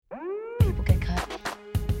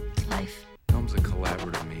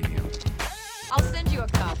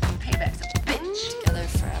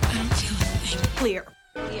clear.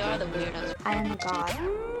 We are the weirdos. I am a god.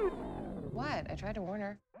 What? I tried to warn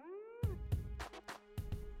her.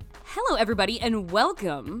 Hello, everybody, and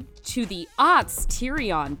welcome to the Otts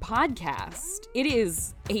Tyrion podcast. It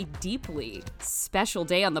is a deeply special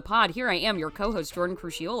day on the pod. Here I am, your co-host, Jordan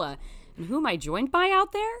Crucchiola. And who am I joined by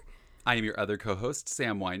out there? I am your other co-host,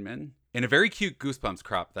 Sam Weinman, in a very cute Goosebumps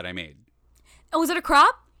crop that I made. Oh, is it a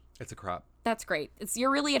crop? It's a crop. That's great. You're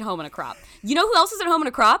really at home in a crop. You know who else is at home in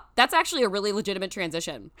a crop? That's actually a really legitimate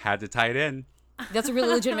transition. Had to tie it in. That's a really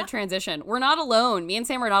legitimate transition. We're not alone. Me and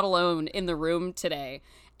Sam are not alone in the room today.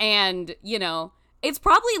 And, you know, it's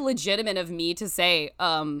probably legitimate of me to say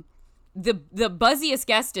the buzziest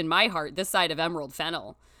guest in my heart this side of Emerald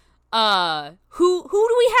Fennel. Who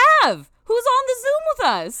do we have? Who's on the Zoom with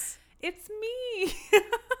us? It's me,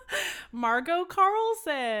 Margot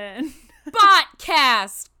Carlson.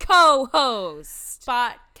 Podcast co-host.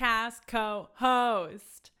 Podcast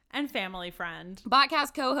co-host and family friend.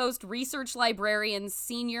 Podcast co-host, research librarian,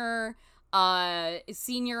 senior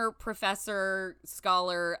professor,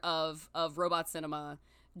 scholar of robot cinema,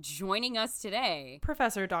 joining us today.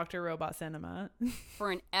 Professor Dr. Robot Cinema. For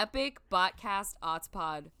an epic Botcast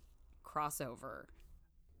Ottspod crossover.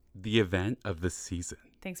 The event of the season.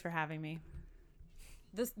 Thanks for having me.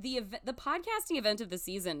 The podcasting event of the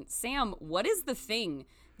season. Sam, what is the thing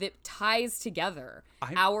that ties together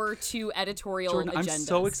our two editorial Jordan, agendas? I'm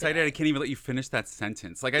so excited today? I can't even let you finish that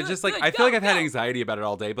sentence. Like, Good, I just, like, good, I feel like I've had go. anxiety about it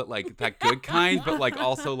all day, but, like, that good kind, but, like,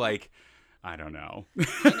 also, like, I don't know.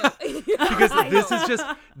 Because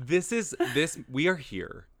we are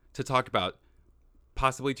here to talk about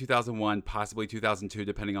possibly 2001, possibly 2002,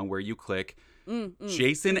 depending on where you click.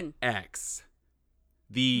 Jason X.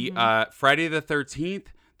 The Friday the 13th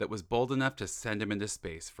that was bold enough to send him into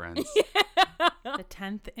space, friends. The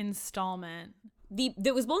 10th installment.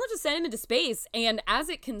 That was bold enough to send him into space, and as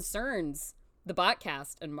it concerns the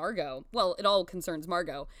Botcast and Margot, well, it all concerns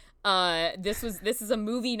Margot. This is a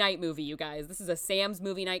movie night movie, you guys. This is a Sam's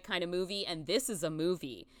movie night kind of movie, and this is a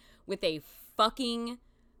movie with a fucking...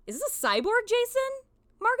 Is this a cyborg Jason,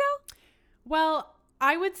 Margot? Well,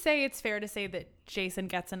 I would say it's fair to say that Jason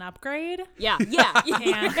gets an upgrade. Yeah.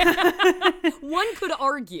 One could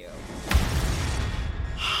argue.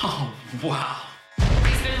 Oh, wow.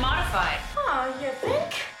 He's been modified. Oh, you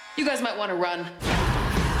think? You guys might want to run.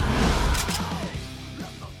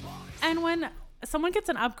 And when someone gets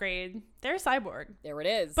an upgrade, they're a cyborg. There it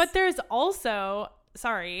is. But there's also,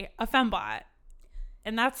 a fembot.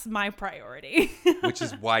 And that's my priority. Which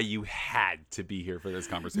is why you had to be here for this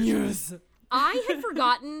conversation. Yes. I had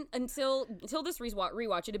forgotten until this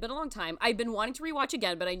rewatch. It had been a long time. I'd been wanting to rewatch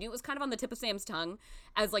again, but I knew it was kind of on the tip of Sam's tongue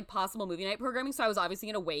as like possible movie night programming. So I was obviously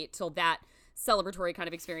going to wait till that celebratory kind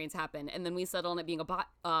of experience happened, and then we settled on it being a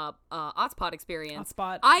Ottspot experience.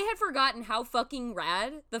 Ottspot. I had forgotten how fucking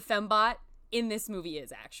rad the fembot in this movie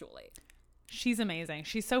is actually. She's amazing.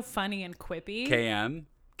 She's so funny and quippy.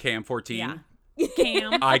 KM14. Yeah.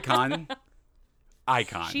 Cam. Icon.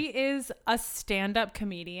 She is a stand-up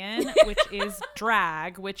comedian, which is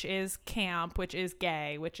drag, which is camp, which is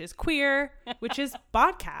gay, which is queer, which is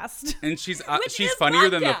podcast. And she's is funnier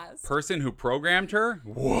than the podcast. person who programmed her.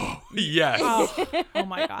 Whoa. Yes. Oh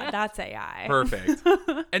my God, that's AI. Perfect.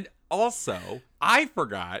 And also, I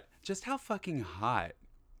forgot just how fucking hot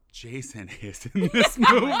Jason is in this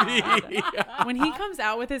movie. When he comes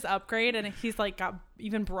out with his upgrade and he's like got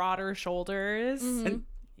even broader shoulders. And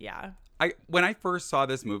Yeah. when I first saw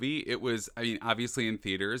this movie, it was, I mean, obviously in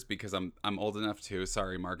theaters because I'm old enough too.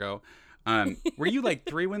 Sorry, Margot. Were you like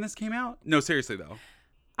 3 when this came out? No, seriously though.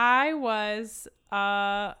 I was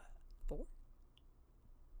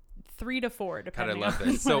 3 to 4, God, depending I love on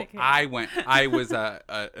this. when So it came I was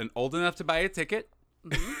an old enough to buy a ticket.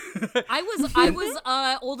 I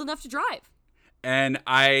was old enough to drive. And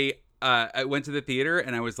I went to the theater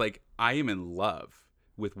and I was like, I am in love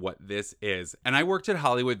with what this is. And I worked at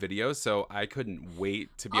Hollywood Video, so I couldn't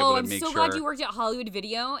wait to be able to make sure. I'm so glad you worked at Hollywood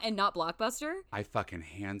Video and not Blockbuster. I fucking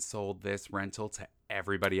hand sold this rental to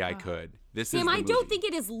everybody I could. This Sam, is the I don't movie. think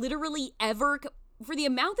it is literally ever, for the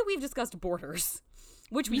amount that we've discussed Borders,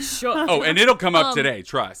 which we should. Oh, and it'll come up today,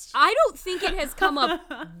 trust. I don't think it has come up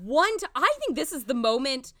I think this is the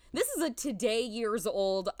moment. This is a today years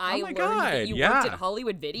old. I my learned God, that you yeah. worked at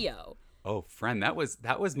Hollywood Video. Oh, friend, that was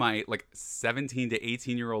my like 17 to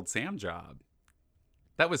 18-year-old Sam job.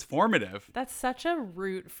 That was formative. That's such a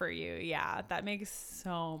root for you. Yeah, that makes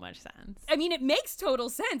so much sense. I mean, it makes total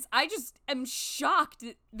sense. I just am shocked.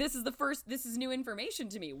 This is new information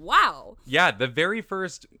to me. Wow. Yeah, the very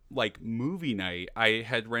first like movie night, I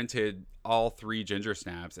had rented all 3 Ginger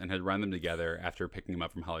Snaps and had run them together after picking them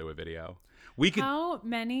up from Hollywood Video. We could How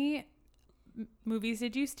many movies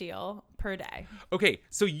did you steal per day? Okay,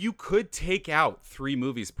 so you could take out 3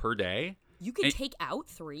 movies per day. You could take out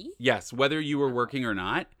 3? Yes, whether you were working or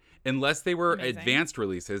not, unless they were Amazing. advanced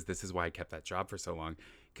releases. This is why I kept that job for so long,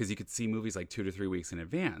 because you could see movies like 2 to 3 weeks in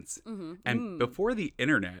advance. And before the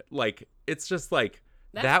internet, like, it's just like,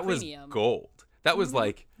 That's that premium. was gold. That was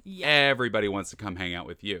like, Yeah. everybody wants to come hang out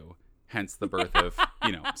with you. Hence the birth of,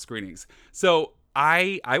 screenings. So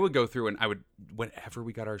I would go through and I would, whenever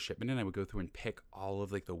we got our shipment in, I would go through and pick all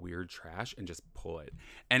of like the weird trash and just pull it.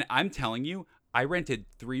 And I'm telling you, I rented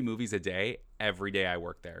 3 movies a day every day I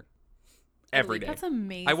worked there. Every day. That's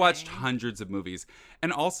amazing. I watched hundreds of movies,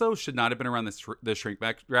 and also should not have been around the shrink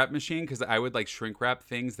wrap machine, because I would like shrink wrap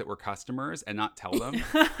things that were customers and not tell them.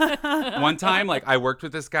 One time, like, I worked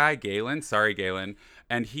with this guy, Galen. Sorry, Galen.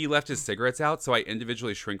 And he left his cigarettes out, so I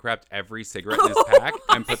individually shrink wrapped every cigarette in his pack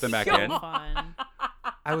and put them back in. Fun.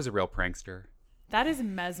 I was a real prankster. That is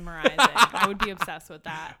mesmerizing. I would be obsessed with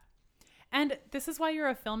that. And this is why you're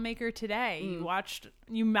a filmmaker today.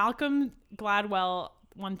 You Malcolm Gladwell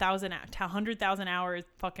 100,000 hours,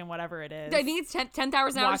 fucking whatever it is. I think it's 10,000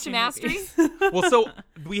 hours to Watching mastery. movies. Well, so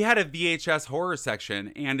we had a VHS horror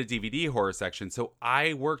section and a DVD horror section. So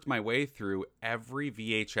I worked my way through every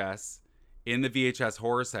VHS in the VHS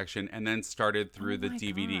horror section and then started through the my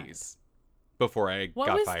DVDs before I What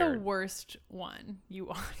got was fired. the worst one you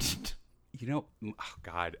watched? Oh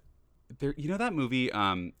God, that movie?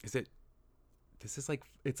 It's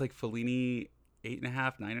like Fellini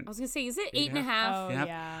 8.5, 9. I was gonna say, is it 8.5? Oh,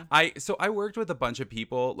 Yeah. yeah. So I worked with a bunch of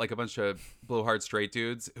people, like a bunch of blowhard straight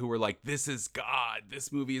dudes who were like, "This is God.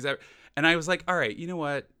 This movie is," and I was like, "All right, you know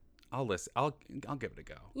what? I'll listen. I'll give it a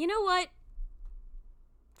go." You know what?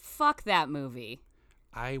 Fuck that movie.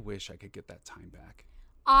 I wish I could get that time back.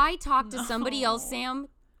 I talked to somebody else, Sam,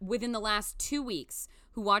 within the last 2 weeks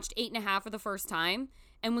who watched 8.5 for the first time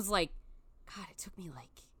and was like, God, it took me like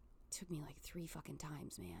 3 fucking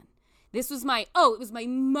times, man. It was my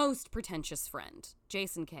most pretentious friend,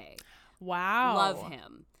 Jason K. Wow. Love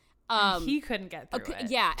him. And he couldn't get through it.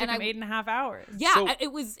 Yeah, Took him 8.5 hours. Yeah, So-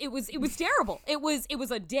 it was terrible. It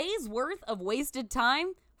was a day's worth of wasted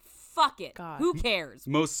time. Fuck it. God. Who cares?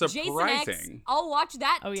 Most Jason X, surprising. I'll watch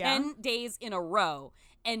that Oh, yeah? 10 days in a row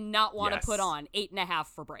and not want to Yes. put on 8.5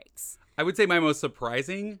 for breaks. I would say my most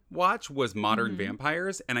surprising watch was Modern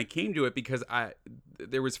Vampires, and I came to it because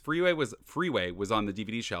Freeway was on the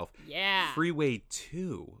DVD shelf. Yeah. Freeway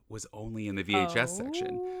 2 was only in the VHS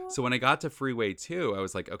section. So when I got to Freeway 2, I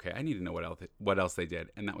was like, okay, I need to know what else they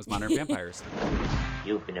did, and that was Modern Vampires.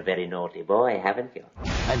 You've been a very naughty boy, haven't you?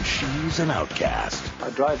 And she's an outcast.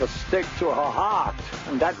 I'd drive a stake to her heart,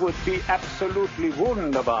 and that would be absolutely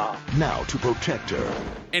wunderbar. Now to protect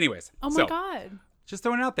her. Anyways, Oh my God. just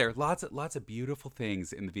throwing it out there, lots of beautiful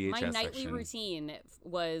things in the VHS My section. nightly routine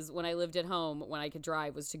was, when I lived at home, when I could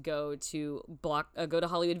drive, was to go to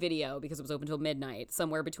Hollywood Video, because it was open till midnight,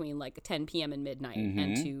 somewhere between like 10 p.m. and midnight,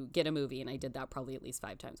 and to get a movie. And I did that probably at least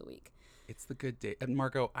 5 times a week. It's the good day. And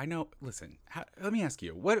Margot, I know, listen, let me ask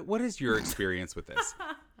you, what is your experience with this?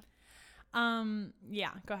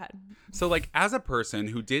 Yeah, go ahead. So, like, as a person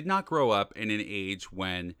who did not grow up in an age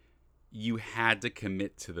when you had to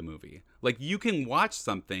commit to the movie, like, you can watch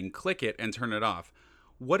something, click it, and turn it off.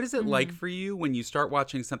 What is it like for you when you start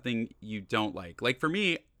watching something you don't like? Like, for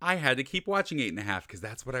me, I had to keep watching 8.5 because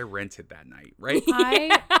that's what I rented that night, right?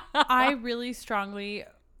 I really strongly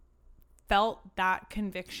felt that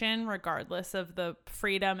conviction, regardless of the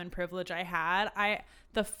freedom and privilege I had.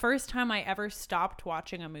 The first time I ever stopped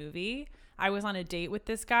watching a movie, I was on a date with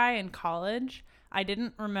this guy in college. I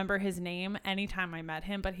didn't remember his name anytime I met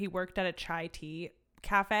him, but he worked at a chai tea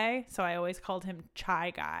cafe, so I always called him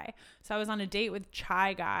Chai Guy. So I was on a date with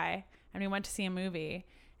Chai Guy, and we went to see a movie,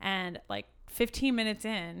 and like 15 minutes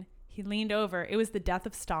in, he leaned over. It was The Death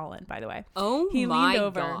of Stalin, by the way. Oh, he my leaned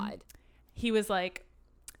over. God. He was like,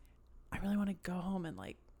 I really want to go home and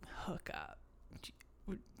like hook up.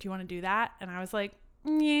 Do you want to do that? And I was like,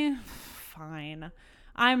 yeah, fine.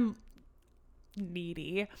 I'm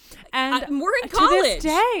needy. And we're in college. To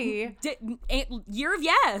this day, year of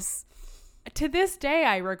yes. to this day,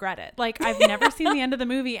 I regret it. Like, I've never seen the end of the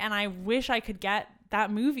movie, and I wish I could get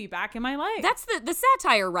that movie back in my life. That's the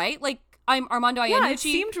satire, right? Like, I'm Armando Iannucci. Yeah, it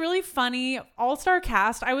seemed really funny. All-star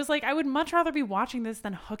cast. I was like, I would much rather be watching this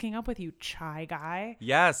than hooking up with you, Chai Guy.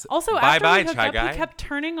 Yes. Also, Bye-bye, after we hooked Chai up, Guy. he kept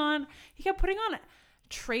putting on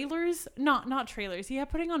trailers. Not trailers. He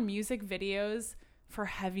kept putting on music videos for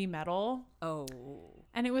heavy metal. Oh.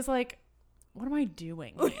 And it was like, what am I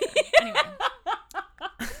doing here? Anyway.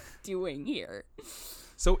 Doing here.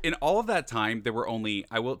 So in all of that time, there were only,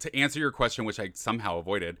 to answer your question, which I somehow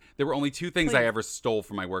avoided, there were only two things I ever stole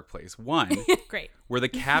from my workplace. One Great. were the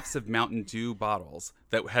caps of Mountain Dew bottles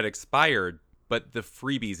that had expired, but the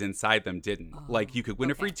freebies inside them didn't. Like you could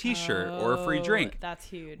win a free t-shirt or a free drink. That's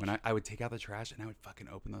huge. When I would take out the trash and I would fucking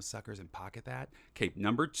open those suckers and pocket that. Okay,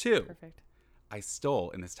 number 2. Perfect. I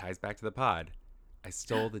stole, and this ties back to the pod, I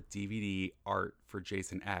stole the DVD art for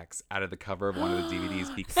Jason X out of the cover of one of the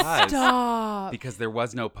DVDs because there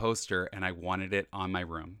was no poster and I wanted it on my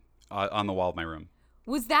room, on the wall of my room.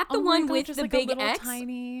 Was that the Oh my one God, with just the like big a little X?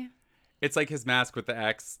 tiny, It's like his mask with the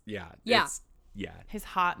X. Yeah. Yeah. his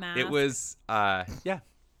hot mask. It was, yeah.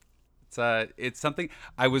 It's something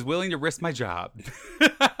I was willing to risk my job.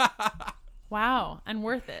 Wow, and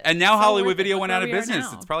worth it. And now So Hollywood worth it. Video Look went where out of we are business.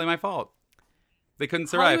 now. It's probably my fault. They couldn't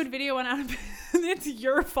survive. Hollywood Video went out of business. It's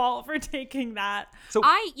your fault for taking that. So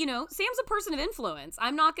Sam's a person of influence.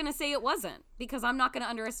 I'm not going to say it wasn't because I'm not going to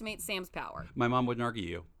underestimate Sam's power. my mom wouldn't argue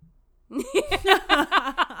you.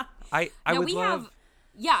 I Now would we love. have,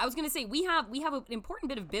 yeah, I was going to say we have an important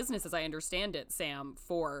bit of business as I understand it, Sam,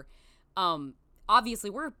 for, obviously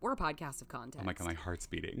we're a podcast of context. Oh my God, my heart's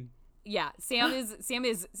beating. Yeah, Sam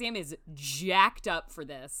is jacked up for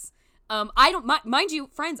this. I don't mind you,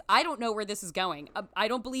 friends. I don't know where this is going. I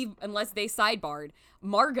don't believe unless they sidebarred.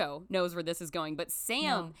 Margot knows where this is going, but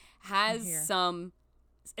Sam has some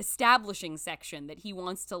establishing section that he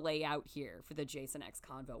wants to lay out here for the Jason X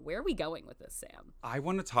convo. Where are we going with this, Sam? I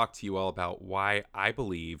want to talk to you all about why I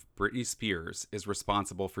believe Britney Spears is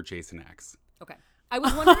responsible for Jason X. Okay, I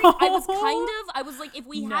was wondering. I was like, if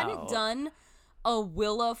we hadn't done a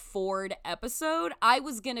Willa Ford episode, I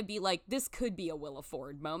was gonna be like, this could be a Willa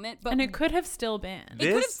Ford moment, but And it could have still been.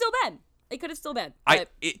 it could have still been. It could have still been.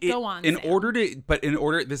 Go on, In Sam.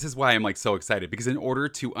 order, this is why I'm like so excited, because in order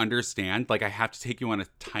to understand, like I have to take you on a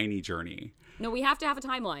tiny journey. No, we have to have a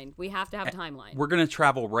timeline. We have to have a timeline. We're going to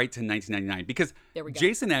travel right to 1999 because There we go.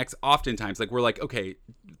 Jason X, oftentimes, like we're like, okay,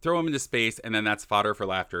 throw him into space and then that's fodder for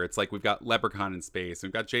laughter. It's like we've got Leprechaun in space,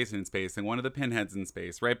 we've got Jason in space, and one of the Pinheads in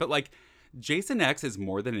space, right? But like Jason X is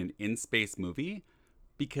more than an in-space movie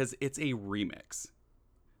because it's a remix.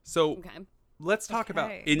 So Okay. let's talk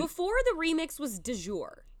about Before the remix was de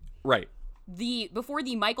jour, right. before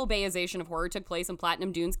the Michael Bayization of horror took place and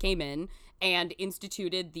Platinum Dunes came in and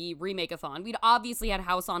instituted the remake-a-thon, we'd obviously had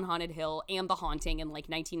House on Haunted Hill and The Haunting in like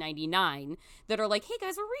 1999 that are like, hey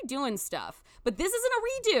guys, we're redoing stuff. But this isn't a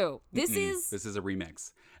redo. This is a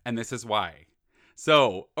remix. And this is why.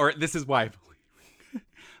 This is why I believe.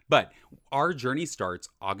 But our journey starts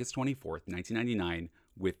August 24th, 1999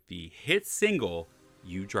 with the hit single,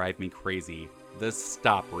 You Drive Me Crazy, the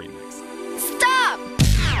Stop remix.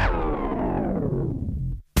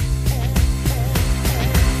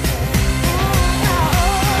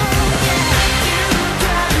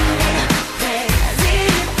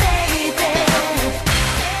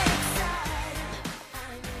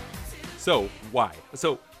 So why?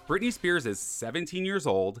 So Britney Spears is 17 years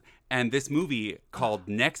old, and this movie called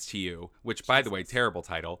Next to You, which, by the way, terrible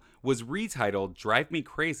title, was retitled Drive Me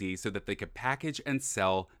Crazy so that they could package and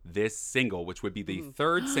sell this single, which would be the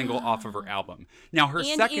third single off of her album. Now, her and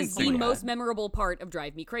second is single... the most memorable part of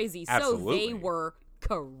Drive Me Crazy. Absolutely. So they were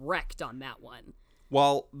correct on that one.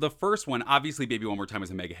 While the first one, obviously Baby One More Time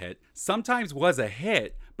was a mega hit, sometimes was a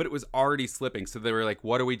hit, but it was already slipping. So they were like,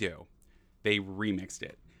 what do we do? They remixed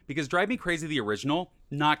it. Because Drive Me Crazy, the original,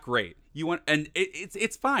 not great.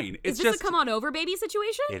 It's fine. It's Is this just a come on over baby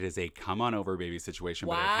situation? It is a come on over baby situation,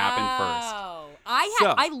 Wow. but it happened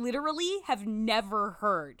first. I literally have never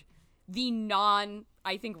heard the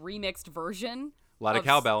I think remixed version. A lot of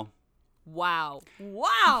cowbell. Wow.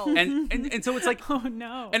 And so it's like, Oh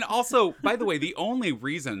no. and also, by the way, the only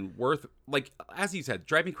reason worth, like, as you said,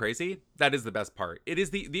 Drive Me Crazy, that is the best part. It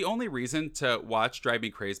is the only reason to watch Drive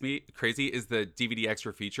Me Crazy is the DVD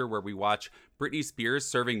extra feature where we watch Britney Spears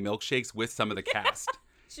serving milkshakes with some of the cast.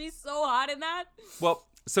 She's so hot in that. Well,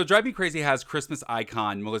 so Drive Me Crazy has Christmas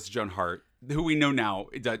icon Melissa Joan Hart, who we know now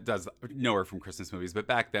does know her from Christmas movies, but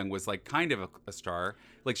back then was like kind of a star.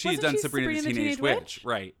 Like she had Wasn't done she Sabrina the Teenage Witch,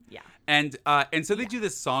 right? Yeah. And so they do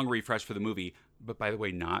this song refresh for the movie. But by the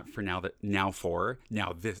way, not for now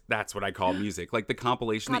that's what I call music. Like the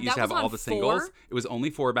compilation that used to have all the singles. It was only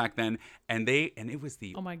 4 back then, and it was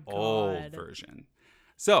the Oh my God. old version.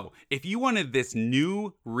 So if you wanted this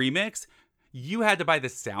new remix, you had to buy the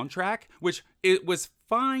soundtrack, which it was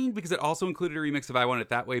fine because it also included a remix of I Want It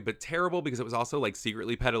That Way, but terrible because it was also like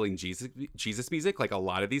secretly peddling Jesus music, like a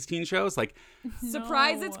lot of these teen shows. Like,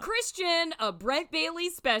 Surprise, it's Christian, a Brent Bailey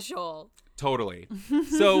special. totally.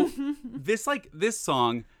 So this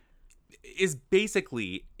song, is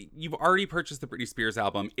basically, you've already purchased the Britney Spears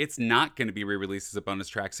album. It's not going to be re-released as a bonus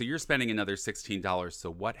track, so you're spending another $16. So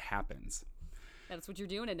what happens? That's what you're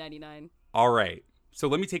doing at 99. All right. So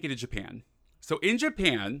let me take you to Japan. So in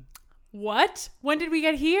Japan... What? When did we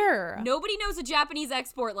get here? Nobody knows a Japanese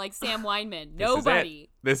export like Sam Weinman. Nobody.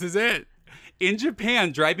 This is it. In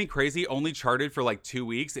Japan, Drive Me Crazy only charted for like 2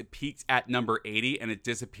 weeks. It peaked at number 80 and it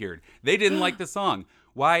disappeared. They didn't like the song.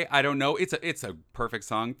 Why? I don't know. It's a perfect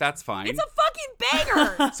song. That's fine. It's a fucking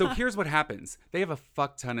banger. So here's what happens. They have a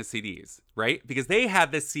fuck ton of CDs, right? Because they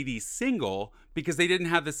had this CD single because they didn't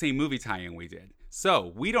have the same movie tie-in we did.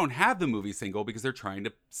 So we don't have the movie single because they're trying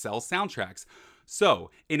to sell soundtracks.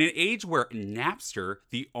 So in an age where Napster,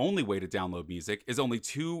 the only way to download music, is only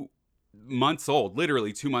 2 months old,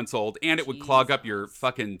 literally 2 months old, and it would clog up your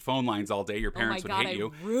fucking phone lines all day. Your parents would hate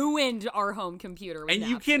you. I ruined our home computer with And Napster.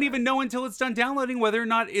 you can't even know until it's done downloading whether or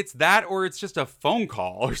not it's that or it's just a phone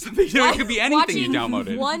call or something. You know, it could be anything you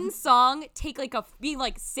downloaded. One song take be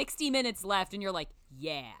 60 minutes left, and you're like,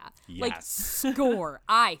 yeah, like score.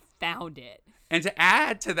 I found it. And to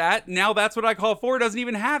add to that, now That's What I Call 4 doesn't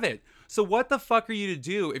even have it. So what the fuck are you to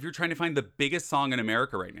do if you're trying to find the biggest song in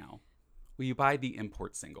America right now? Well, you buy the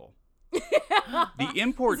import single. The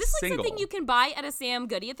import Is this single. Something you can buy at a Sam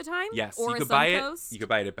Goody at the time? Yes, or you a could buy it. Suncoast? You could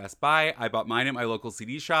buy it at Best Buy. I bought mine at my local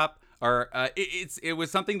CD shop. Or it was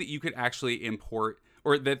something that you could actually import,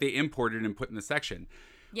 or that they imported and put in the section.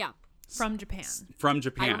 Yeah. From Japan. From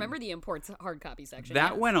Japan. I remember the imports hard copy section.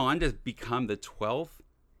 That yes. went on to become the 12th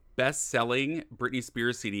best-selling Britney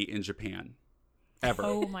Spears CD in Japan ever.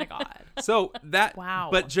 Oh my God. So that, wow.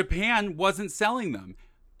 But Japan wasn't selling them,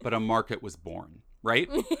 but a market was born, right?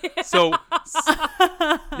 So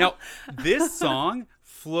now this song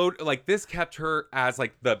this kept her as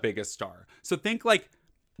like the biggest star. So think like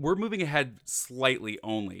we're moving ahead slightly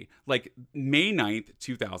only, like May 9th,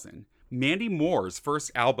 2000, Mandy Moore's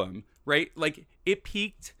first album, right? Like it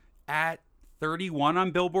peaked at 31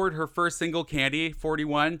 on Billboard, her first single, Candy,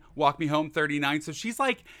 41, Walk Me Home, 39. So she's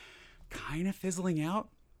like kind of fizzling out,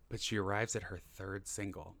 but she arrives at her third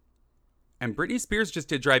single. And Britney Spears just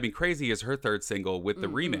did Drive Me Crazy as her third single with the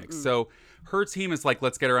remix. So her team is like,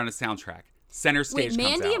 let's get her on a soundtrack. Center Stage comes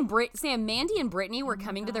out. Mandy and Britney were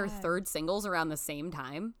coming to their third singles around the same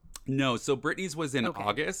time? No, so Britney's was in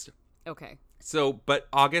August. Okay. So, but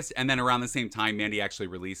August, and then around the same time, Mandy actually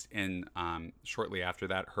released in, shortly after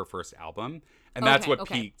that, her first album. And that's what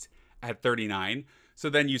peaked at 39. So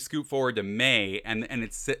then you scoot forward to May, and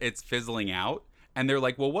it's fizzling out. And they're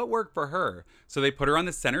like, well, what worked for her? So they put her on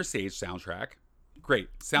the Center Stage soundtrack. Great.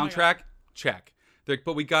 Soundtrack, check. They're like,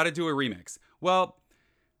 but we got to do a remix. Well,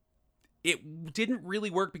 it didn't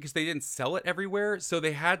really work because they didn't sell it everywhere. So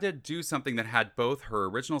they had to do something that had both her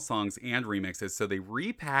original songs and remixes. So they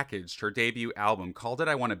repackaged her debut album, called it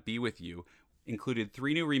I Want to Be With You, included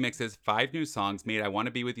 3 new remixes, 5 new songs, made I Want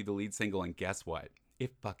to Be With You the lead single, and guess what?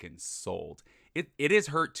 It fucking sold. It is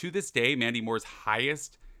her, to this day, Mandy Moore's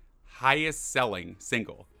highest selling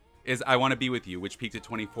single is I Want to Be With You, which peaked at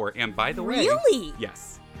 24. And by the way... Really?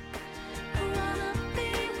 Yes.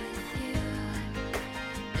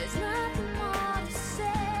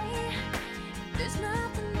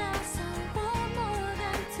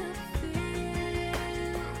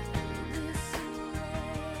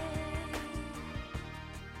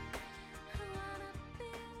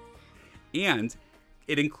 And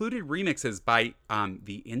it included remixes by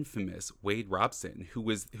the infamous Wade Robson, who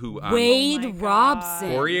Wade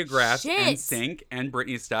Robson choreographed NSYNC and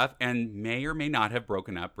Britney stuff, and may or may not have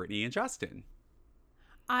broken up Britney and Justin.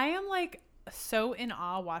 I am like so in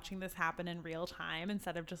awe watching this happen in real time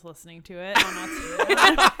instead of just listening to it on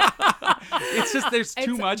Australia. It's just there's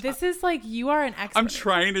too much. This is like, you are an expert. I'm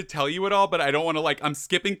trying to tell you it all, but I don't want to I'm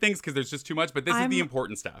skipping things because there's just too much. But this is the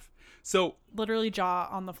important stuff. So literally jaw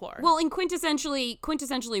on the floor. Well, and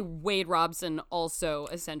quintessentially, Wade Robson also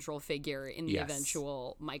a central figure in the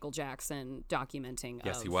eventual Michael Jackson documenting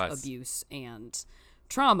of abuse and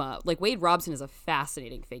trauma. Like, Wade Robson is a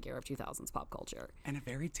fascinating figure of 2000s pop culture. And a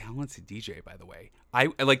very talented DJ, by the way. I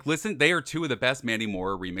listen, they are 2 of the best Mandy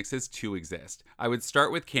Moore remixes to exist. I would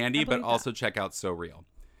start with Candy, but also check out So Real.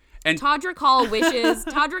 And Todrick Hall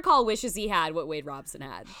wishes he had what Wade Robson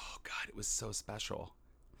had. Oh God, it was so special.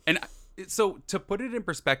 And so to put it in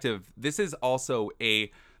perspective, this is also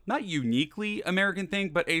a not uniquely American thing,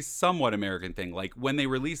 but a somewhat American thing. Like when they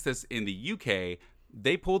released this in the UK,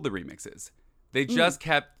 they pulled the remixes. They just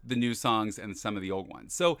kept the new songs and some of the old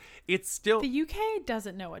ones. So it's still... The UK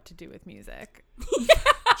doesn't know what to do with music.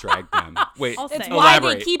 Drag them. Wait, it's why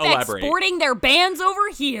they keep exporting their bands over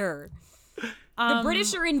here. The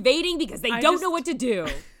British are invading because they don't know what to do.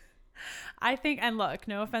 I think, and look,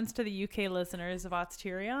 no offense to the UK listeners of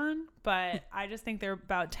Otsterion, but I just think they're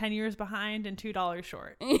about 10 years behind and $2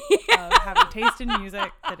 short of having taste in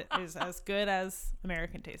music that is as good as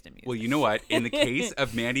American taste in music. Well, you know what? In the case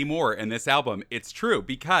of Mandy Moore and this album, it's true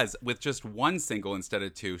because with just one single instead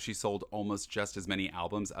of two, she sold almost just as many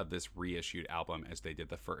albums of this reissued album as they did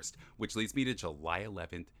the first, which leads me to July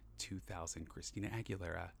 11th, 2000, Christina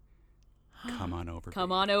Aguilera. Come on over, Come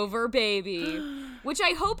baby. on over, baby. Which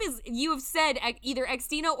I hope is, you have said either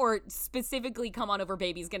Xtina or specifically Come On Over,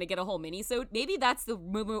 Baby is going to get a whole mini-sode. Maybe that's the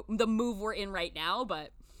move we're in right now, but...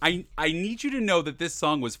 I need you to know that this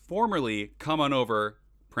song was formerly Come On Over,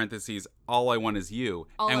 parentheses, All I Want Is You.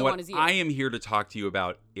 All and I what Want Is You. I am here to talk to you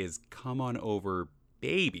about is Come On Over,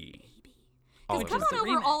 Baby. Because Come On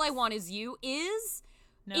Over, All I Want Is You is...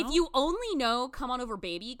 No? If you only know Come On Over,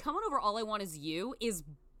 Baby, Come On Over, All I Want Is You is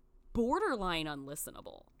borderline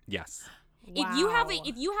unlistenable. Yes. Wow.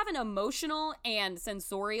 If you have an emotional and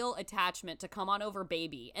sensorial attachment to Come On Over,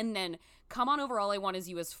 Baby, and then Come On Over, All I Want Is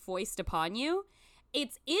You is foist upon you,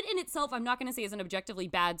 it in itself, I'm not going to say is an objectively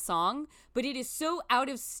bad song, but it is so out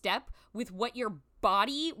of step with what your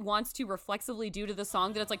body wants to reflexively do to the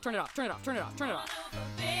song that it's like, turn it off, turn it off, turn it off, turn it off.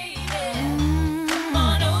 Come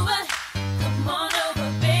on over, come on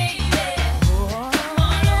over, baby.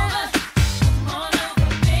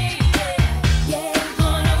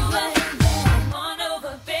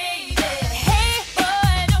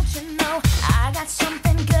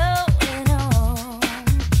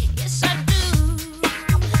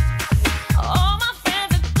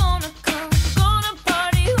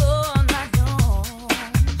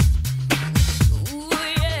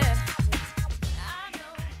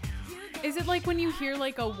 Is it like when you hear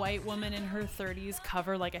like a white woman in her 30s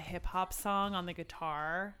cover like a hip hop song on the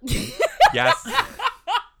guitar? Yes.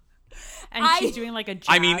 And she's doing like a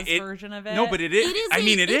jazz version of it. No, but it is.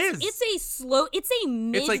 It is. It's a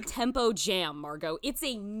mid-tempo jam, Margot. It's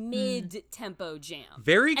a mid-tempo jam.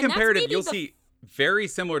 Very And that's comparative. maybe You'll see. Very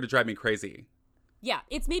similar to Drive Me Crazy. Yeah,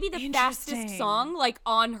 it's maybe the fastest song like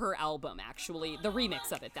on her album, actually. The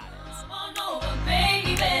remix of it, that is. Come on over,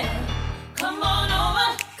 baby. Come on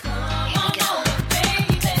over. Come on over,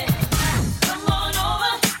 baby. Come on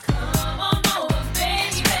over. Come on over,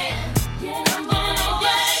 baby. Come on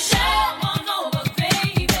over. Come on over,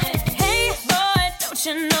 baby. Hey, boy, don't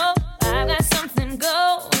you know I got something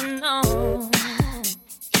going on?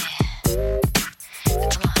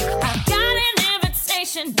 I got an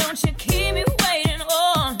invitation. Don't you keep me waiting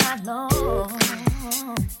all night long.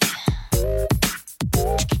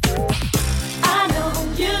 I know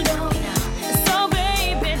you know. So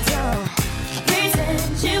baby, don't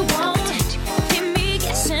pretend you won't keep me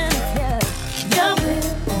guessing. You will,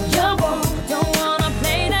 you won't. Don't wanna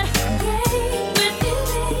play that game with you,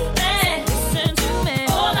 baby. Listen to me.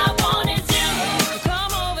 All I want is you.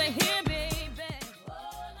 Come over here, baby. All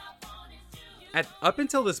I want is you. Up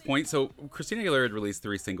until this point, so Christina Aguilera had released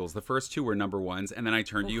 3 singles. The first 2 were number 1s, and then I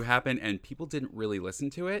Turned to You happened, and people didn't really listen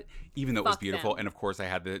to it, even though it was Fuck beautiful. them. And of course, I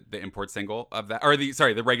had the import single of that, or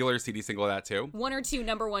the regular CD single of that too. 1 or 2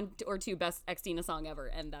 number 1 or 2 best Xtina song ever,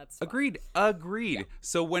 and that's fine. Agreed. Yeah.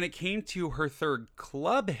 So when it came to her third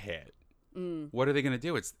club hit, what are they gonna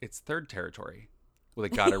do? It's third territory. Well, they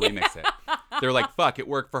gotta remix it. They're like, fuck, it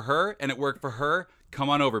worked for her, and it worked for her. Come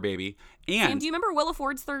on over, baby. And Sam, do you remember Willa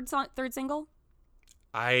Ford's third single?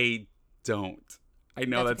 I don't. I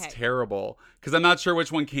know that's okay. terrible because I'm not sure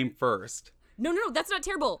which one came first. No, that's not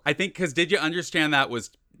terrible. I think because Did You Understand That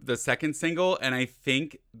was the second single, and I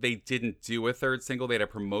think they didn't do a third single. They had a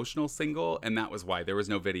promotional single, and that was why there was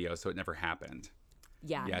no video, so it never happened.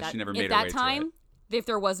 Yeah, she never made at her way that time. to it. If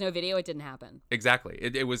there was no video, it didn't happen. Exactly.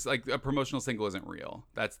 It was like a promotional single isn't real.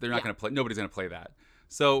 They're not Yeah. going to play. Nobody's going to play that.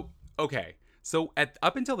 So okay. So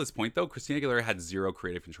up until this point, though, Christina Aguilera had zero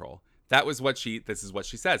creative control. This is what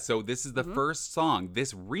she said. So this is the first song,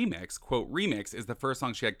 this remix, quote, remix is the first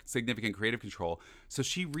song she had significant creative control. So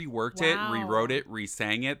she reworked it, rewrote it,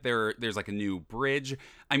 re-sang it. There's like a new bridge.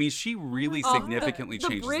 I mean, she really significantly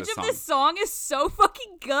changes the bridge the song. of this song is so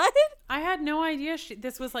fucking good. I had no idea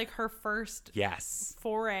this was like her first Yes.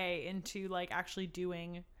 foray into like actually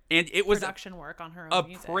doing And it was production work on her own a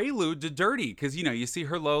music. prelude to Dirty, because you see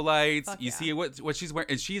her lowlights, Fuck you yeah. see what she's wearing,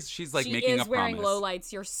 and she's like She making is a wearing promise.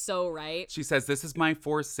 lowlights. You're so right. She says, "This is my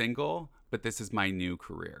fourth single, but this is my new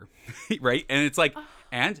career," right? And it's like,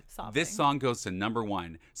 and sobbing. this song goes to number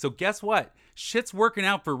 1. So guess what? Shit's working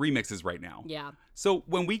out for remixes right now. Yeah. So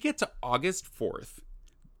when we get to August 4th,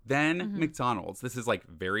 Then McDonald's, this is like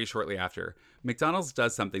very shortly after, McDonald's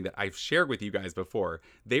does something that I've shared with you guys before.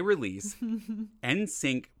 They release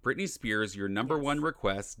NSYNC, Britney Spears, Your Number One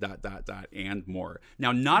Request, ... and more.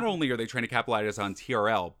 Now, not only are they trying to capitalize on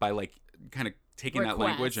TRL by like kind of taking that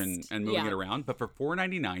language and moving it around, but for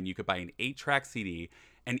 $4.99, you could buy an 8-track CD,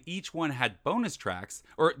 and each one had bonus tracks,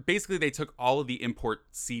 or basically they took all of the import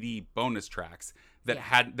CD bonus tracks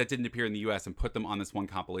that didn't appear in the US and put them on this one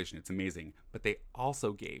compilation. It's amazing. But they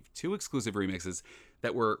also gave 2 exclusive remixes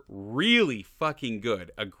that were really fucking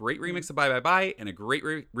good. A great remix of Bye Bye Bye and a great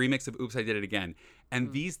remix of Oops, I Did It Again.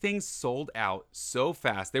 And these things sold out so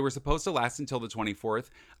fast. They were supposed to last until the 24th.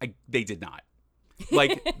 They did not.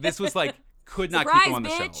 Like, this was like, could not keep them on the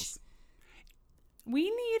shelves. We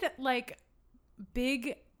need like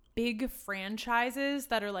big franchises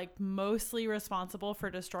that are like mostly responsible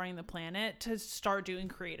for destroying the planet to start doing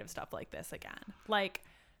creative stuff like this again. Like,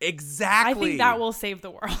 exactly. I think that will save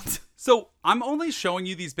the world. So I'm only showing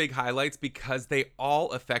you these big highlights because they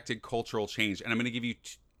all affected cultural change. And I'm going to give you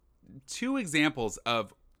 2 examples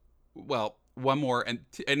of, well, one more, and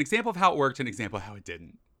an example of how it worked and an example of how it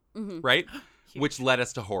didn't. Right? Which led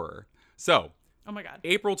us to horror. So, oh my God.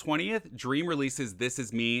 April 20th, Dream releases This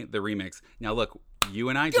Is Me, the remix. Now, look, you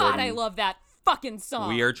and I, Jordan. God, I love that fucking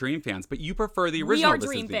song. We are Dream fans, but you prefer the original. We are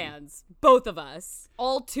Dream fans. Both of us.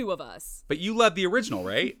 All 2 of us. But you love the original,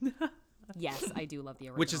 right? Yes, I do love the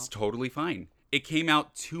original. Which is totally fine. It came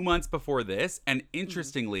out 2 months before this, and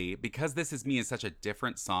interestingly, because This Is Me is such a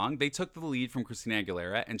different song, they took the lead from Christina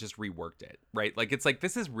Aguilera and just reworked it, right? Like, it's like,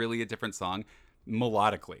 this is really a different song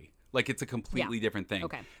melodically. Like, it's a completely different thing.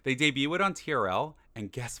 Okay. They debut it on TRL, and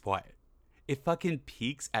guess what? It fucking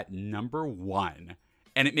peaks at number 1.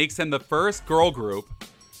 And it makes them the first girl group.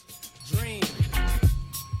 Dream,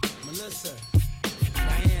 Melissa,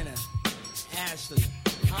 Diana, Ashley,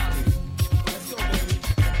 Holly. Let's go, baby.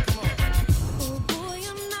 Come on. Oh boy,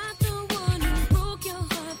 I'm not the one who broke your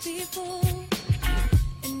heart before.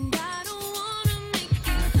 And I don't wanna make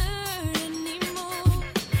you hurt anymore.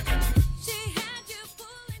 She had you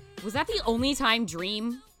pulling. Was that the only time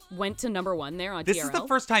Dream went to number 1 there on TRL? This is the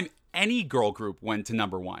first time any girl group went to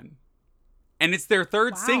number 1. And it's their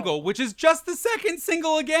 3rd single, which is just the 2nd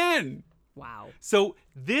single again. Wow. So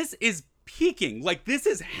this is peaking. Like, this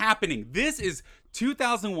is happening. This is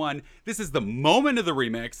 2001. This is the moment of the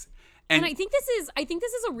remix. And I think this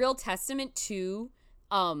is a real testament to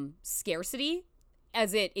scarcity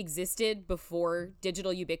as it existed before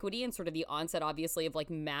digital ubiquity and sort of the onset, obviously, of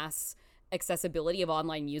like mass accessibility of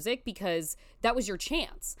online music, because that was your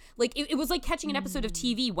chance. Like, it was like catching an episode of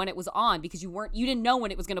TV when it was on, because you didn't know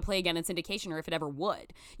when it was going to play again in syndication or if it ever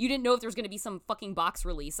would. You didn't know if there was going to be some fucking box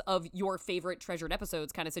release of your favorite treasured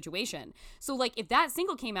episodes kind of situation. So like, if that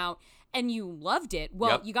single came out and you loved it,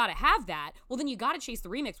 well, you got to have that. Well, then you got to chase the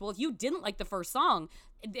remix. Well, if you didn't like the first song,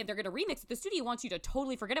 if they're going to remix it, the studio wants you to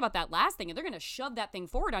totally forget about that last thing, and they're going to shove that thing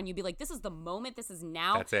forward on you, be like, this is the moment, this is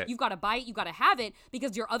now. That's it. You've got to buy it, you got to have it,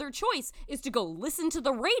 because your other choice is to go listen to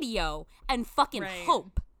the radio and fucking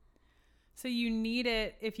hope. So you need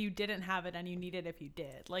it if you didn't have it, and you need it if you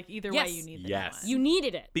did. Like, either way, you need the new one. You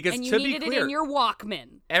needed it. Because and you to be needed clear, it in your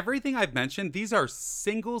Walkman. Everything I've mentioned, these are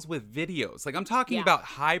singles with videos. Like, I'm talking about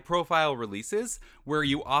high-profile releases where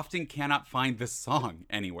you often cannot find the song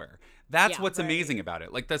anywhere. That's what's amazing about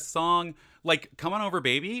it. Like, the song, like, Come On Over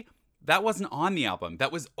Baby, that wasn't on the album.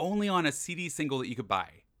 That was only on a CD single that you could buy,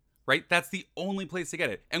 right? That's the only place to get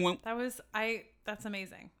it. And when that's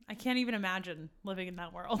amazing. I can't even imagine living in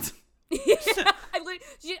that world.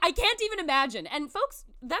 I can't even imagine. And folks,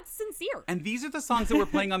 that's sincere. And these are the songs that were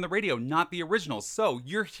playing on the radio, not the originals. So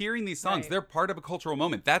you're hearing these songs. They're part of a cultural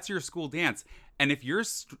moment. That's your school dance. And if your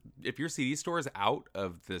CD store is out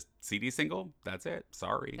of the CD single, that's it.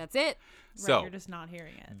 Sorry. That's it. So you're just not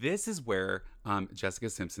hearing it. This is where Jessica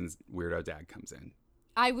Simpson's Weirdo Dad comes in.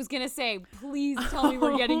 I was gonna say, please tell me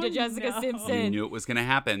we're getting to Jessica Simpson. You knew it was gonna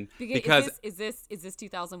happen because is this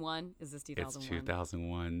 2001? Is this 2001? It's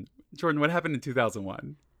 2001. Jordan, what happened in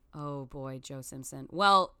 2001? Oh boy, Joe Simpson.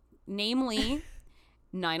 Well, namely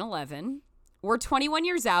 9/11. We're 21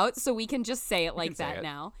 years out, so we can just say it like that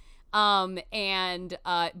now.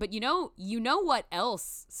 But you know what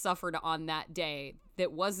else suffered on that day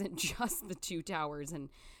that wasn't just the two towers and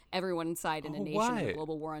everyone inside in a nation of a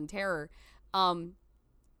global war on terror.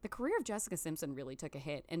 The career of Jessica Simpson really took a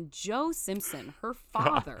hit, and Joe Simpson, her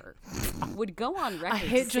father, would go on record. A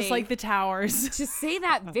hit just like the towers. To say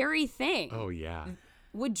that very thing. Oh, yeah.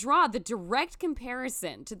 Would draw the direct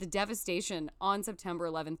comparison to the devastation on September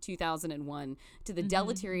 11th, 2001, to the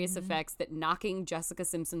deleterious effects that knocking Jessica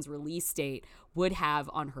Simpson's release date would have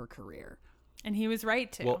on her career. And he was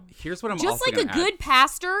right to. Well, here's what I'm Just also like a gonna good add.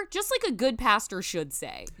 pastor, just like a good pastor should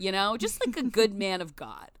say, you know, just like a good man of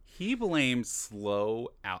God. He blamed slow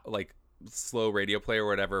radio play or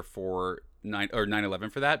whatever for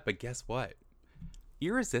 9/11 for that. But guess what?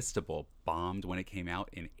 Irresistible bombed when it came out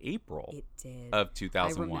in April of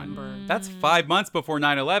 2001. I remember. That's 5 months before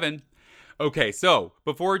 9/11. Okay, so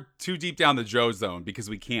before too deep down the Joe zone, because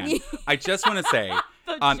we can, I just want to say,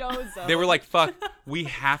 Joe zone. they were like, fuck, we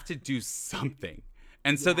have to do something.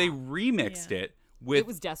 And so they remixed it with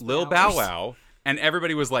was Desperate Lil Hours. Bow Wow, and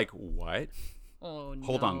everybody was like, what? Oh no.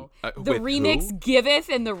 Hold on. The with remix who? giveth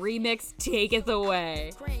and the remix taketh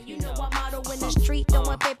away. You know I'm motto in the street,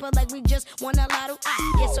 throwing paper like we just won a lotto.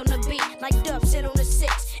 Yes on the beat, like Dub sit on the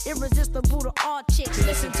 6. Irresistible to all chicks.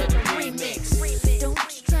 Listen to the remix. Don't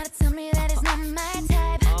you try to tell me that it's not my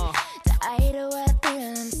type. The idol what I feel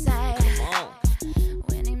inside.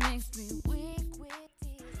 When he makes me weak with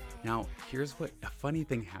desire. Now, here's what a funny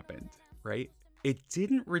thing happened, right? It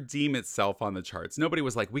didn't redeem itself on the charts. Nobody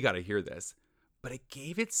was like, we got to hear this. But it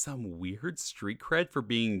gave it some weird street cred for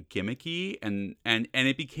being gimmicky, and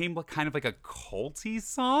it became kind of like a culty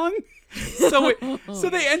song. So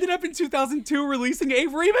they ended up in 2002 releasing a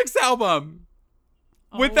remix album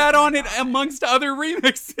with that on it amongst other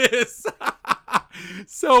remixes.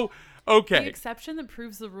 So, The okay. exception that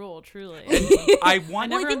proves the rule, truly. I I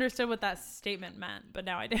never understood what that statement meant, but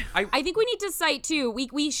now I do. I think we need to cite too. We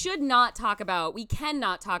cannot talk about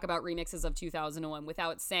remixes of 2001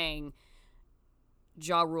 without saying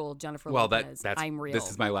Ja Rule, Jennifer Lopez, that's I'm Real. This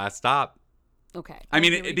is my last stop. Okay. I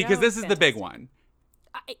mean, Here we because go. this is the big Fantastic.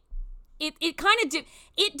 one. It kind of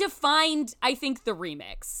it defined, I think, the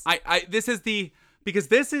remix.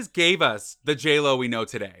 This gave us the J-Lo we know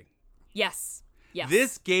today. Yes.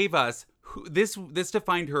 This gave us this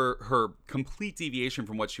defined her complete deviation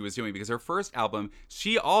from what she was doing, because her first album,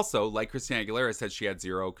 she also, like Christina Aguilera, said she had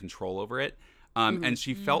zero control over it. And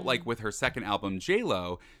she felt like with her second album,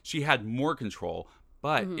 J-Lo, she had more control,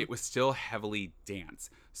 but it was still heavily dance.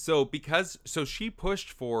 So she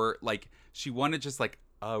pushed for, like, she wanted just like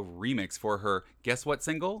a remix for her, guess what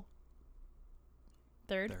single?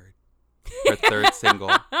 Third. Her third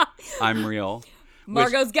single, I'm Real.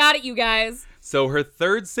 Margot's got it, you guys. So her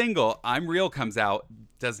third single, I'm Real, comes out,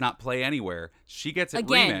 does not play anywhere. She gets it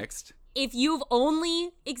Again, remixed. If you've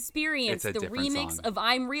only experienced It's a the different remix song. of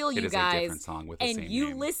I'm Real, It you is a guys, different song with the and same you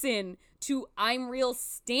name. listen to I'm Real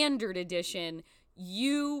Standard Edition,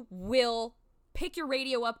 you will pick your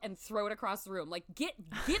radio up and throw it across the room. Like, get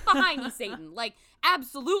behind me, Satan. Like,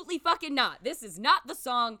 absolutely fucking not. This is not the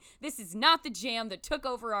song. This is not the jam that took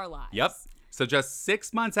over our lives. Yep. So just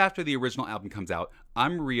 6 months after the original album comes out,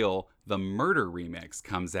 I'm Real, the Murder remix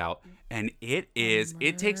comes out, and it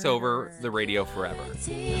takes over the radio forever.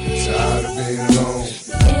 Tired of being alone.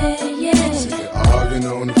 Sick of arguing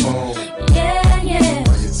on the phone. Why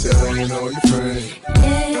you telling all your friends? But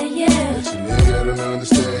your nigga don't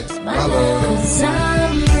understand my love.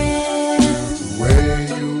 The way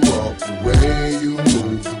you walk, the way you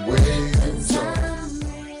move, the way you talk.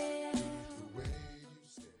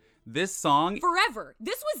 This song, Forever.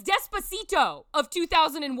 This was Despacito of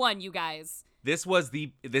 2001, you guys. this was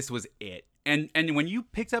it. And when you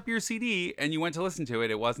picked up your CD and you went to listen to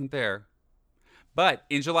it, it wasn't there. But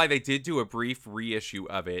in July, they did do a brief reissue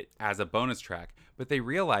of it as a bonus track. But they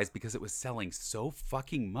realized because it was selling so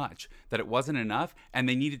fucking much that it wasn't enough, and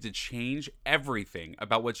they needed to change everything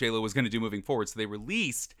about what J-Lo was going to do moving forward. So they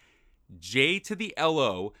released J to the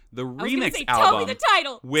L-O, the I was gonna remix say, album. tell me the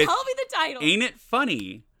title. with Tell me the title. Ain't It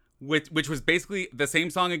Funny? Which was basically the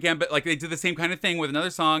same song again, but like they did the same kind of thing with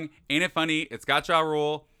another song. Ain't It Funny? It's got Ja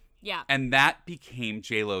Rule. Yeah. And that became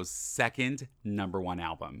J-Lo's second #1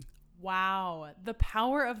 album. Wow. The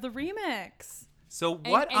power of the remix. So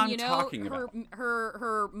what and I'm you know, talking her, about.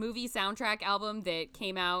 her movie soundtrack album that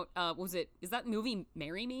came out, is that movie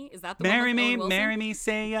Marry Me? Is that the one Marry with me, Owen Wilson? marry me,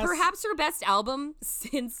 say yes. Perhaps her best album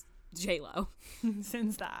since J-Lo.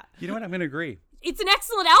 Since that. You know what? I'm going to agree. It's an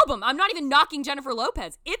excellent album. I'm not even knocking Jennifer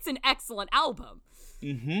Lopez. It's an excellent album.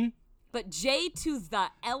 Mm-hmm. But J to the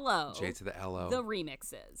L-O. J to the L-O. The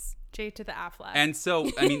remixes. J to the Affleck. And so,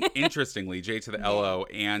 I mean, interestingly, J to the L-O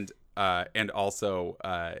and also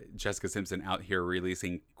Jessica Simpson out here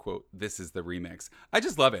releasing, quote, this is the remix. I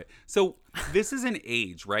just love it. So this is an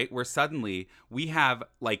age, right, where suddenly we have,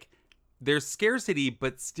 like, there's scarcity,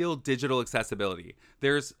 but still digital accessibility.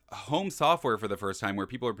 There's home software for the first time where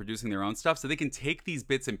people are producing their own stuff, so they can take these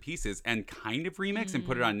bits and pieces and kind of remix and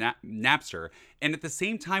put it on Napster. And at the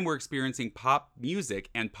same time, we're experiencing pop music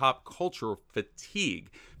and pop culture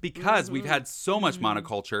fatigue because we've had so much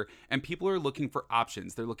monoculture, and people are looking for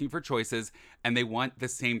options. They're looking for choices, and they want the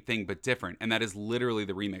same thing but different. And that is literally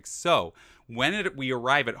the remix. So when we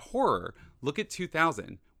arrive at horror, look at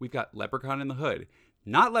 2000. We've got Leprechaun in the Hood.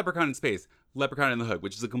 Not Leprechaun in Space, Leprechaun in the Hood,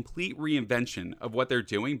 which is a complete reinvention of what they're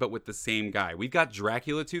doing, but with the same guy. We've got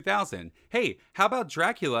Dracula 2000. Hey, how about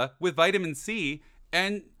Dracula with vitamin C?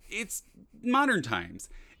 And it's modern times.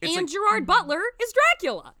 It's and Gerard Butler is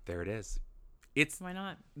Dracula. There it is. Why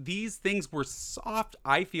not? These things were soft,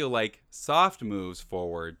 I feel like, soft moves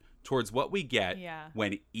forward towards what we get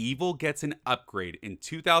when Evil gets an upgrade in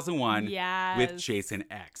 2001 with Jason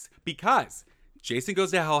X. Because Jason Goes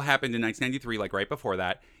to Hell happened in 1993, like right before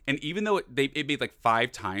that. And even though it made like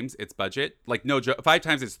 5 times its budget, like 5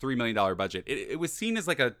 times its $3 million budget, it was seen as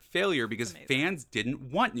like a failure because fans didn't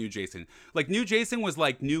want new Jason. Like new Jason was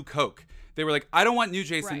like new Coke. They were like, I don't want new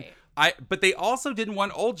Jason. Right. But they also didn't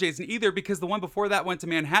want old Jason either because the one before that went to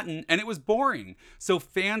Manhattan and it was boring. So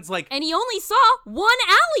fans like... And he only saw one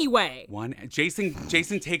alleyway. Jason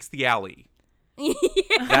takes the alley.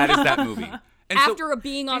 That is that movie. And after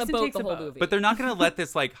being on a boat the whole movie. But they're not going to let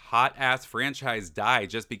this like hot ass franchise die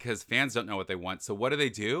just because fans don't know what they want. So what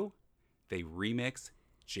do? They remix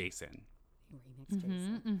Jason.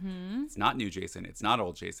 It's not new Jason. It's not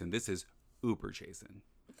old Jason. This is Uber Jason.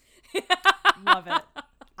 Love it.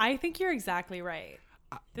 I think you're exactly right.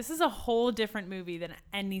 This is a whole different movie than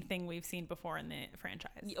anything we've seen before in the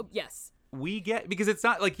franchise. Yes. Because it's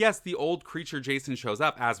not like, yes, the old creature Jason shows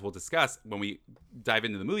up, as we'll discuss when we dive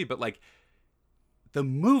into the movie, but like the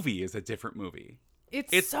movie is a different movie.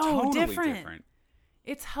 It's so totally different.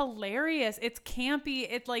 It's hilarious. It's campy.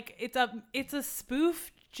 It's a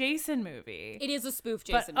spoof Jason movie. It is a spoof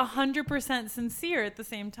Jason but 100% sincere at the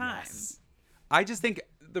same time. Yes. I just think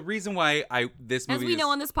the reason why this movie as we know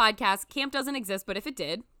on this podcast, camp doesn't exist, but if it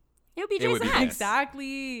did, it would be Jason X.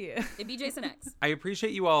 Exactly. It'd be Jason X. I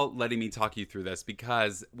appreciate you all letting me talk you through this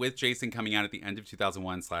because with Jason coming out at the end of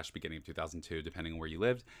 2001 / beginning of 2002, depending on where you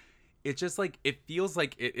lived, it just like, it feels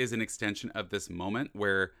like it is an extension of this moment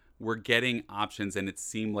where we're getting options and it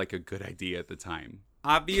seemed like a good idea at the time.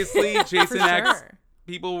 Obviously, Jason X,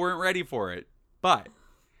 people weren't ready for it, but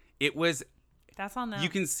it was... That's on them. You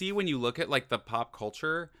can see when you look at like the pop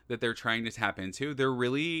culture that they're trying to tap into, they're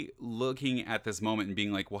really looking at this moment and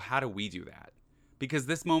being like, well, how do we do that? Because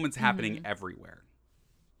this moment's happening everywhere.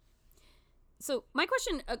 So my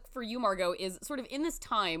question for you, Margot, is sort of in this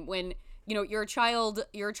time when, you know, you're a child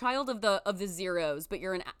of the zeros, but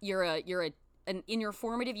you're in your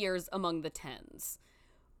formative years among the tens.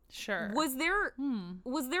 Sure. Was there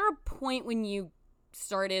a point when you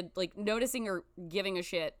started like noticing or giving a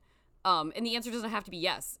shit? And the answer doesn't have to be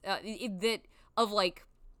yes. That of like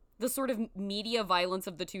the sort of media violence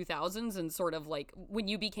of the 2000s and sort of like when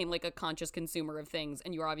you became like a conscious consumer of things,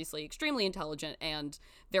 and you were obviously extremely intelligent and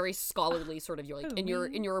very scholarly, sort of like in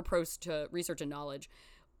your approach to research and knowledge.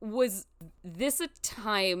 Was this a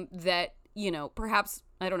time that, you know, perhaps,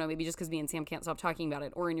 I don't know, maybe just because me and Sam can't stop talking about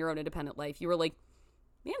it, or in your own independent life, you were like,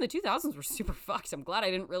 man, the 2000s were super fucked. I'm glad I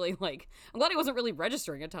wasn't really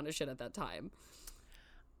registering a ton of shit at that time.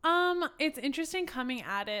 It's interesting coming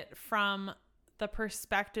at it from the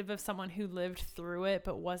perspective of someone who lived through it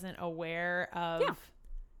but wasn't aware of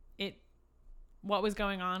what was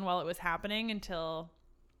going on while it was happening until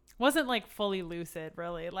wasn't like fully lucid,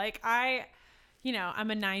 really. Like I'm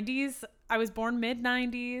a 90s. I was born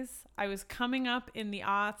mid-90s. I was coming up in the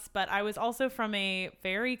aughts, but I was also from a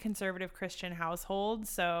very conservative Christian household.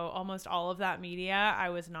 So almost all of that media I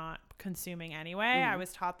was not consuming anyway. I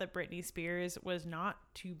was taught that Britney Spears was not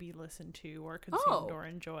to be listened to or consumed or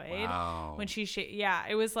enjoyed. Wow. When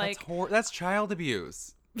it was like... That's child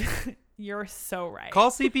abuse. You're so right. Call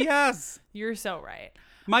CPS. You're so right.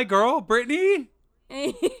 My girl, Britney.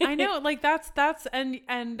 I know, like that's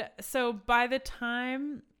and so by the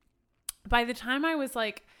time I was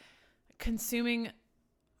like consuming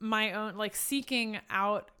my own, like seeking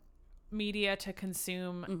out media to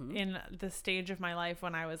consume in the stage of my life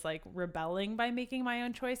when I was like rebelling by making my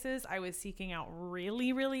own choices, I was seeking out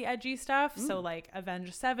really, really edgy stuff. So like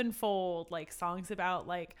Avenged Sevenfold, like songs about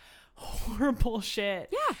like horrible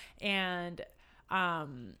shit. Yeah. And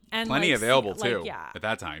plenty like, available like, too at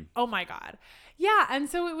that time. Oh my God. Yeah. And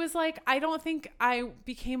so it was like, I don't think I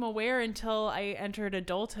became aware until I entered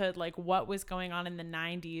adulthood, like what was going on in the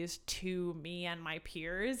 90s to me and my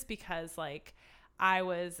peers, because like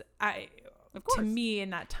to me in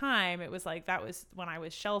that time, it was like, that was when I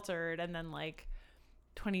was sheltered. And then like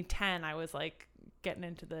 2010, I was like getting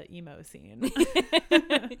into the emo scene.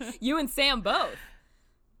 You and Sam both.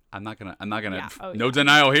 I'm not gonna, Yeah. Oh, no yeah.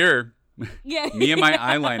 denial here. Yeah. Me and my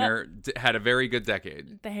eyeliner had a very good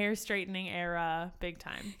decade. The hair straightening era, big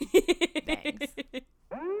time. Thanks.